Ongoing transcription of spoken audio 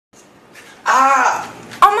Ah!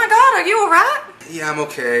 Oh my God, are you alright? Yeah, I'm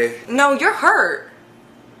okay. No, you're hurt.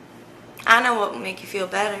 I know what will make you feel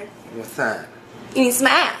better. What's that? You need some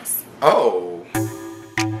ass. Oh.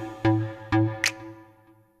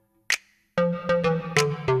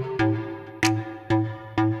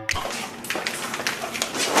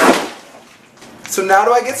 So now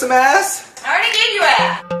do I get some ass? I already gave you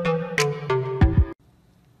ass.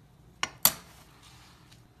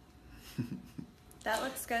 That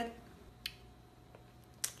looks good.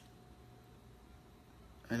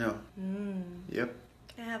 I know. Yep.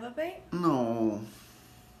 Can I have a bite? No.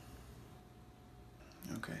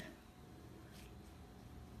 Okay.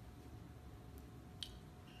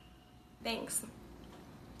 Thanks.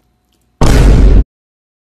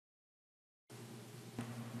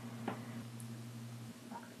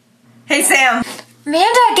 Hey, Sam.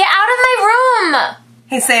 Amanda, get out of my room!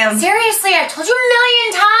 Hey, Sam. Seriously, I've told you a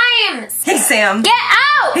million times! Hey, Sam. Get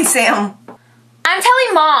out! Hey, Sam. I'm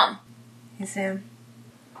telling Mom. Hey, Sam.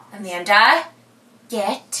 Amanda,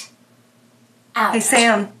 get out. Hey,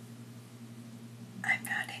 Sam. I'm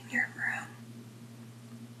not in your room.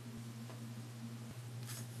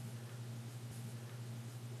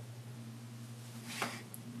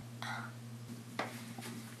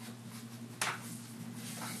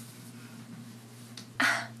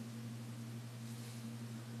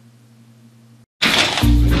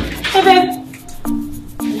 Hey, babe.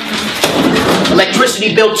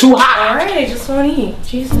 Electricity bill too high. Alright, I just want to eat.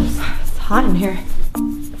 Jesus. It's hot in here.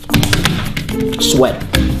 Sweat.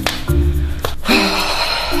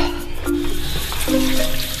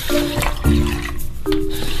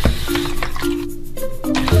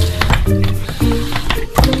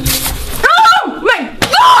 Oh my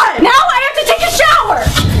God! Now I have to take a shower!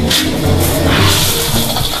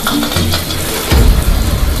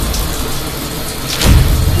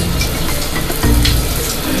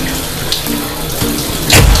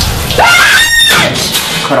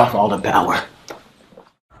 Cut off all the power.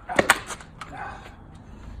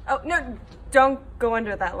 Oh, no, don't go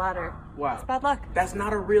under that ladder. Wow. It's bad luck. That's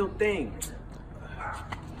not a real thing.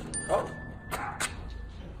 Oh.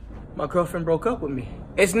 My girlfriend broke up with me.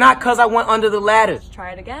 It's not because I went under the ladder.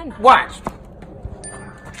 Try it again. Watch.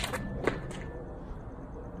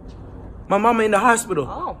 My mama in the hospital.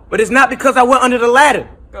 Oh. But it's not because I went under the ladder.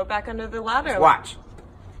 Go back under the ladder. Watch.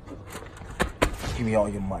 Give me all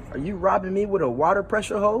your money. Are you robbing me with a water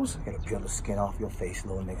pressure hose? I'm gonna peel the skin off your face,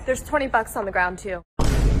 little nigga. There's 20 bucks on the ground, too.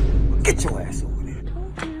 Get your ass over there.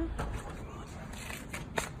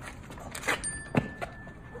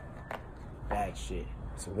 Bad shit.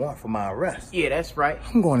 It's a warrant for my arrest. Yeah, that's right.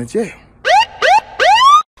 I'm going to jail.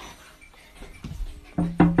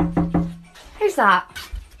 Who's that?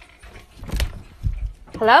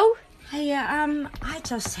 Hello? Hey, I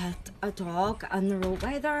just hit a dog on the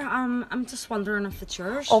roadway there. I'm just wondering if it's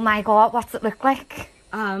yours. Oh my God, what's it look like?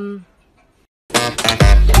 Ma!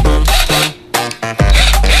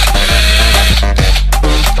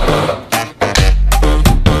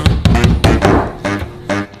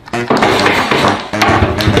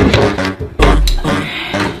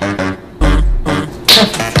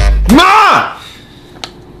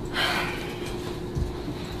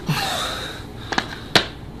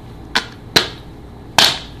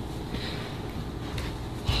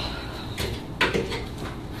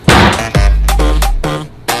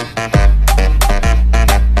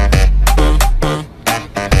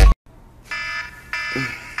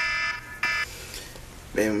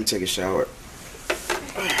 Babe, let me take a shower.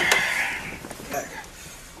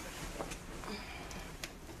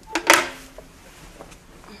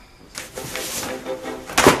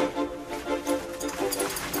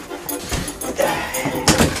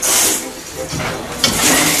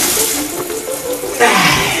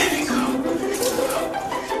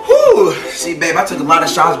 Whew. See, babe, I took a lot of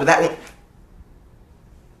showers, but that one...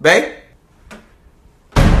 Babe?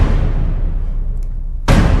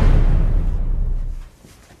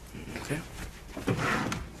 Okay.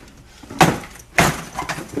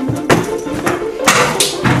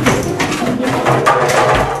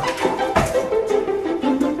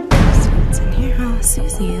 What's in here? Oh,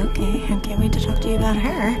 Susie, okay. I can't wait to talk to you about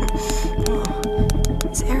her. Oh,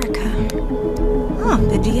 it's Erica. Oh,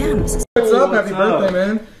 the DMs. What's up? Happy birthday,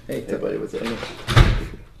 man. Hey, buddy, what's up?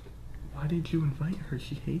 Why did you invite her?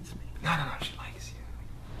 She hates me. No, she likes you.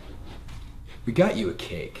 We got you a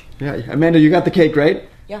cake. Yeah, Amanda, you got the cake, right?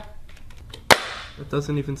 Yeah. It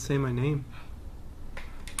doesn't even say my name.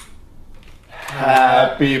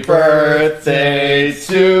 Happy birthday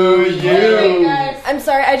to you! I'm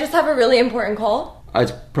sorry, I just have a really important call.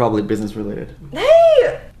 It's probably business related.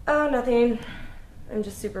 Hey! Oh, nothing. I'm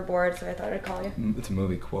just super bored, so I thought I'd call you. It's a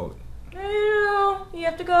movie quote. I know. You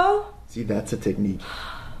have to go? See, that's a technique.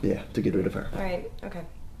 Yeah, to get rid of her. Alright, okay.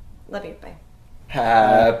 Love you. Bye.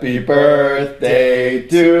 Happy birthday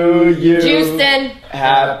to you. Houston!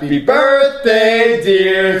 Happy birthday,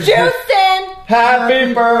 dear Houston!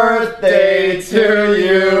 Happy birthday to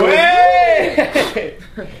you. Hey!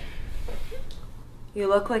 You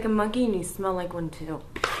look like a monkey and you smell like one too.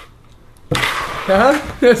 Huh?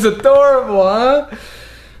 It's adorable, huh?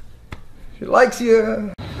 She likes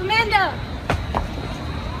you. Amanda!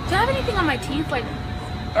 Do you have anything on my teeth, like,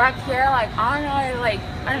 back here? Like, I don't know, like,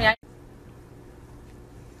 I mean,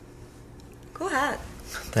 Go ahead.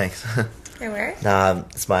 Thanks. Can I wear it? Nah,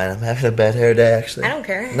 it's mine. I'm having a bad hair day, actually. I don't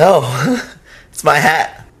care. No, it's my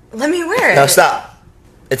hat. Let me wear it. No, stop.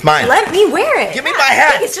 It's mine. Let me wear it. Give me my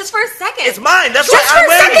hat. It's just for a second. It's mine. That's Just why I'm for a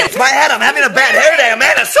wearing second. it. It's my hat. I'm having a bad hair day.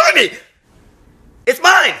 Amanda, Cerny. It's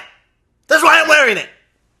mine. That's why I'm wearing it.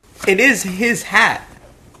 It is his hat.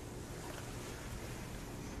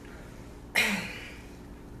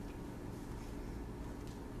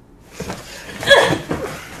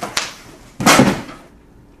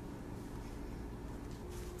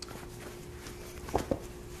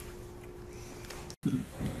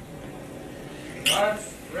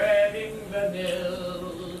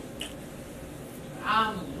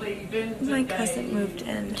 My cousin moved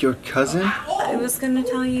in. Your cousin? I was gonna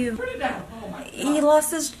tell you. He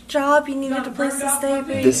lost his job. He needed a place to stay.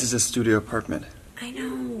 But This is a studio apartment. I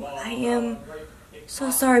know. I am so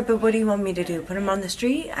sorry, but what do you want me to do? Put him on the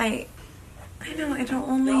street? I know. It'll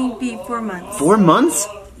only be 4 months. 4 months?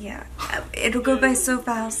 Yeah. It'll go by so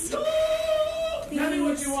fast. Tell me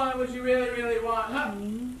what you want, what you really, really want, huh?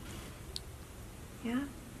 Yeah.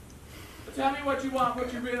 Tell me what you want,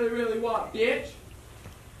 what you really, really want, bitch.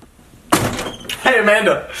 Hey,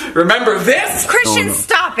 Amanda, remember this? Christian, Oh, no.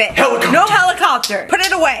 stop it. Helicopter. No helicopter. Put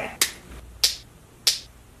it away.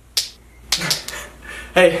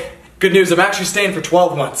 Hey, good news, I'm actually staying for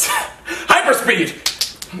 12 months. Hyperspeed!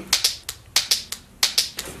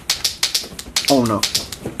 Oh no.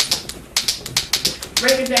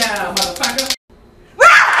 Break it down, motherfucker.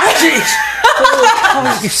 Jeez.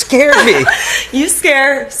 Oh, you scared me. You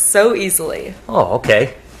scare so easily. Oh,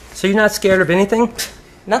 okay. So you're not scared of anything?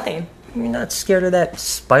 Nothing. You're not scared of that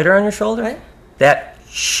spider on your shoulder? What? That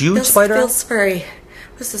huge This spider? feels furry.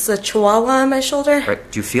 Was this a chihuahua on my shoulder?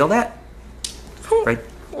 Right. Do you feel that? Right.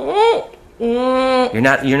 Mm. You're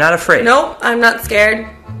not afraid. Nope, I'm not scared.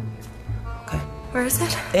 Okay. Where is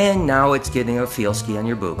it? And now it's getting a feel ski on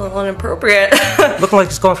your A boob. little inappropriate. Looking like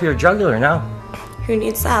it's going for your jugular now. Who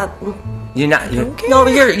needs that? You're not. don't care. No,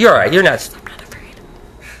 you're all right. You're not. I'm not afraid.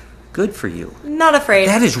 Good for you. Not afraid.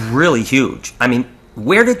 That is really huge. I mean,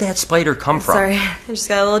 where did that spider come from? Sorry, I just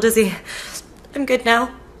got a little dizzy. I'm good now.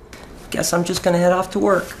 Guess I'm just gonna head off to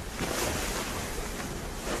work.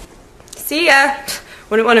 See ya.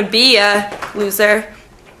 Wouldn't want to be a loser.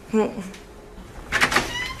 I'm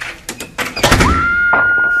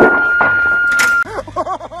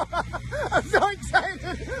so excited.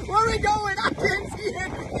 Where are we going? I can't see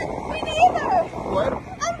anything. Me neither. What?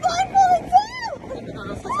 I'm blindfolded too.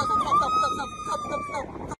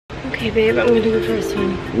 Okay, babe, I'm gonna do the first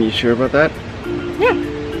one. You sure about that? Yeah.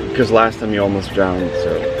 Because last time you almost drowned,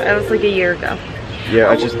 so. That was like a year ago. Yeah,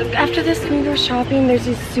 I just. After this, can we go shopping? There's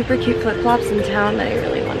these super cute flip-flops in town that I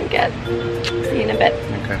really want to get. See you in a bit.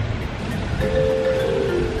 Okay.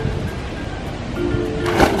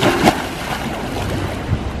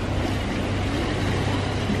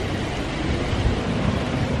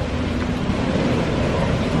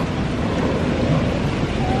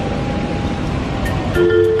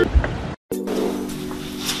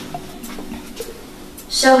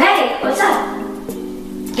 So hey, what's up?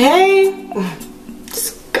 Hey,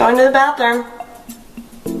 just going to the bathroom.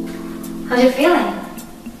 How's you feeling?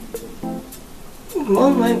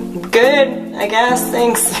 Well, I'm good, I guess.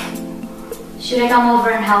 Thanks. Should I come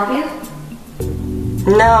over and help you?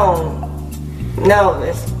 No,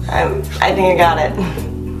 I think I got it.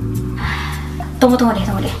 Tunggu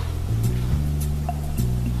deh.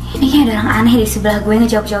 Ini kayak ada orang aneh di sebelah gue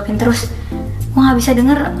ngejawab-jawabin terus. Gue nggak bisa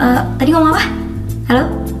denger. Tadi ngomong apa? Halo?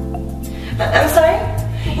 I'm sorry?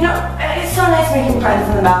 You know, it's so nice making friends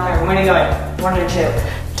in the bathroom. When are you going? 1 or 2?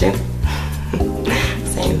 2?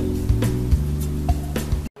 Same.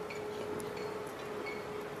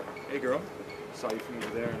 Hey, girl. Saw you from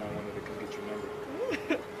over there and I wanted to come get your number.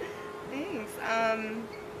 Thanks.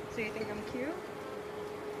 So you think I'm cute?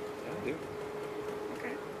 Yeah, I do.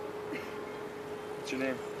 Okay. What's your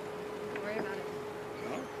name? Don't worry about it.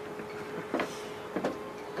 No?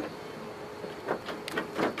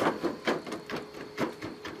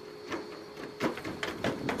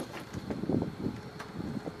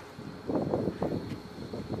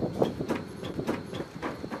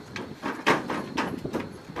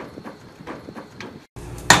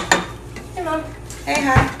 Hey,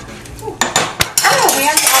 hon. Oh,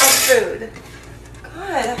 hands out of food.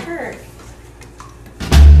 God, that hurt.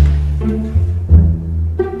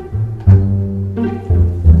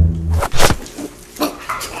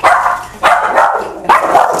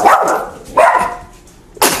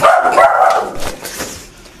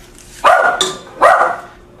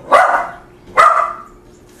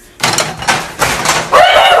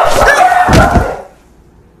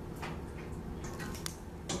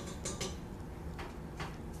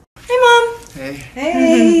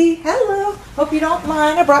 Hey, hello. Hope you don't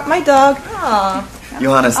mind. I brought my dog. Aw.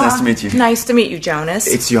 Johannes, nice to meet you. Nice to meet you, Jonas.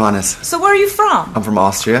 It's Johannes. So where are you from? I'm from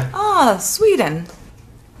Austria. Oh, Sweden.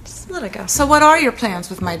 Just let it go. So what are your plans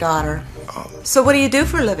with my daughter? So what do you do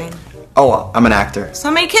for a living? Oh, I'm an actor. So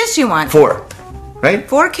how many kids do you want? 4. Right?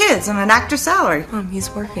 4 kids and an actor's salary. He's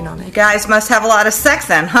working on it. You guys must have a lot of sex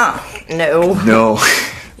then, huh? No. No.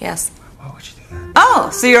 Yes. Why would you do that? Oh,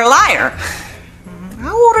 so you're a liar.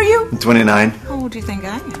 How old are you? I'm 29. How old do you think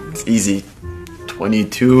I am? It's easy.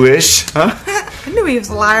 22-ish, huh? I knew he was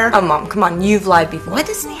a liar. Oh, Mom, come on. You've lied before. Why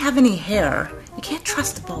doesn't he have any hair? You can't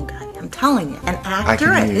trust a bald guy. I'm telling you. An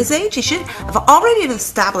actor at his age, he should have already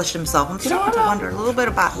established himself. I'm starting to wonder a little bit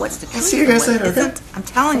about what's the truth. See you guys later. Isn't. I'm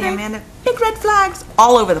telling you, Amanda. Big red flags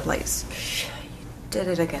all over the place. Did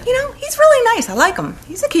it again. You know, he's really nice. I like him.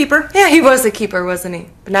 He's a keeper. Yeah, he was a keeper, wasn't he?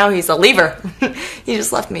 But now he's a leaver. He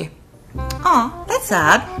just left me. Aw, that's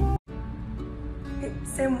sad. Hey,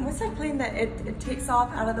 Sam, what's that plane that it takes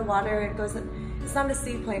off out of the water? It goes. It's not a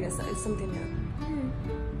seaplane. It's something new.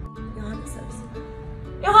 Johannes says.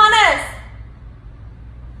 Johannes!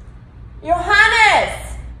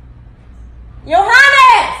 Johannes!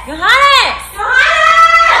 Johannes! Johannes! Johannes!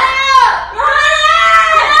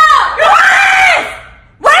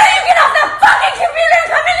 Why don't you get off that fucking computer and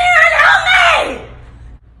come in here and help me?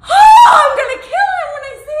 Oh, I'm gonna kill him when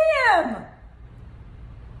I see him.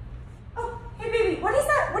 Oh, hey baby, what is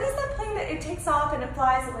that? What is that plane that it takes off and it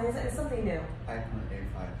flies and lands? It's something new. Icon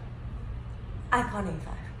A5. Icon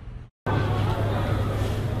A5.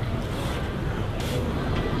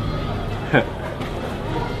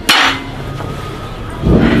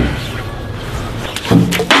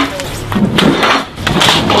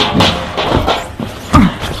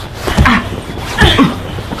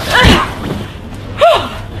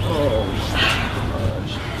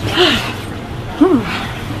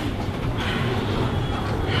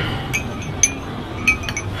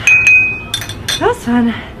 Well, son,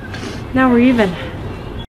 now we're even.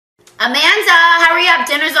 Amanda, hurry up.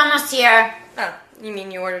 Dinner's almost here. Oh, you mean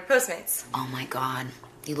you ordered Postmates? Oh my god.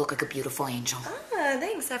 You look like a beautiful angel. Ah,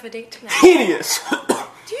 thanks. I have a date tonight. Hideous!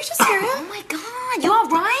 Do you just hear him? Oh my god. You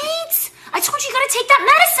alright? I told you you gotta take that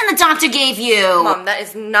medicine the doctor gave you. Mom, that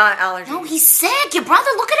is not allergy. No, he's sick. Your brother,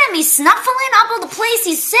 look at him. He's snuffling up all the place.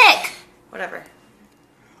 He's sick. Whatever.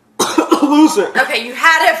 Loser! Okay, you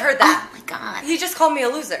had to have heard that. Oh my god. He just called me a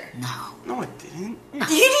loser. No, I didn't. No.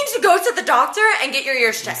 You need to go to the doctor and get your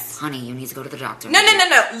ears checked. Yes, honey, you need to go to the doctor. No.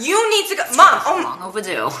 You need to go. Mom, oh, Long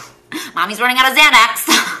overdue. Mommy's running out of Xanax.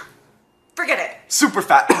 forget it. Super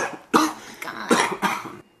fat. Oh my god.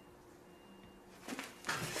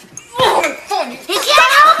 He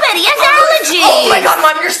can't help it. He has allergies. Oh my god,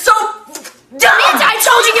 Mom, you're so dumb. Amanda, I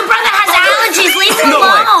told you your brother has allergies. Leave him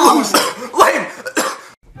alone. Lame.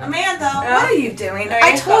 Amanda, what are you doing?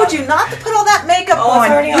 I told you not to put all that makeup on.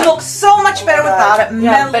 already You on. look so much better without it.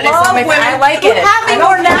 Yeah, but it's not my- I like who it. have a I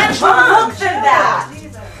more don't- natural Mom. look than that.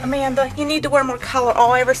 Amanda, you need to wear more color.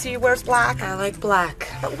 All I ever see you wear is black. I like black.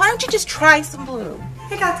 But why don't you just try some blue?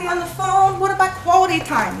 Hey, Kathy, on the phone, what about quality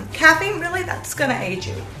time? Caffeine, really? That's gonna age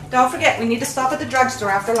you. Don't forget, we need to stop at the drugstore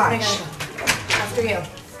after lunch. After you.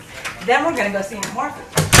 Then we're gonna go see Martha.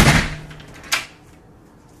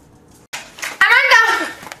 Amanda!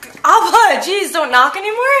 Abba, jeez, don't knock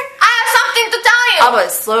anymore. I have something to tell you. Abba,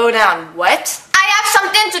 slow down. What? I have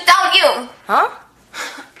something to tell you. Huh?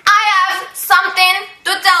 I have something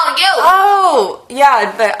to tell you. Oh,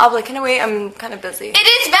 yeah, but Abba, can I wait? I'm kind of busy. It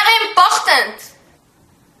is very important.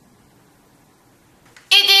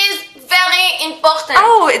 It is very important.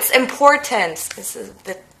 Oh, it's important. This is a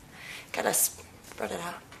bit... Gotta spread it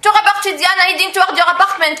out. Tu rapportes Diana heading toward your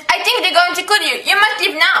apartment. I think they're going to kill you. You must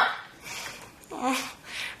leave now. Oh,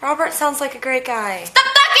 Robert sounds like a great guy. Stop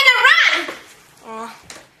talking and run. Oh,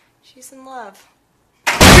 she's in love.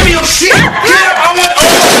 Give me your shit! Get up! I want all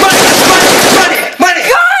the money!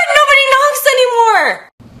 God, nobody knocks anymore!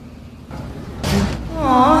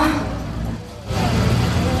 Aww.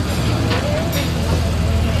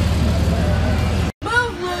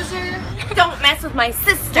 Move, loser. Don't mess with my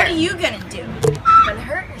sister. What are you gonna do? You're gonna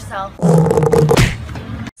hurt yourself.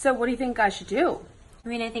 So what do you think I should do? I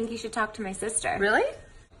mean, I think you should talk to my sister. Really?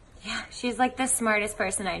 Yeah, she's like the smartest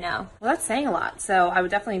person I know. Well, that's saying a lot, so I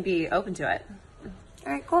would definitely be open to it.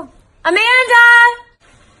 All right, cool. Amanda!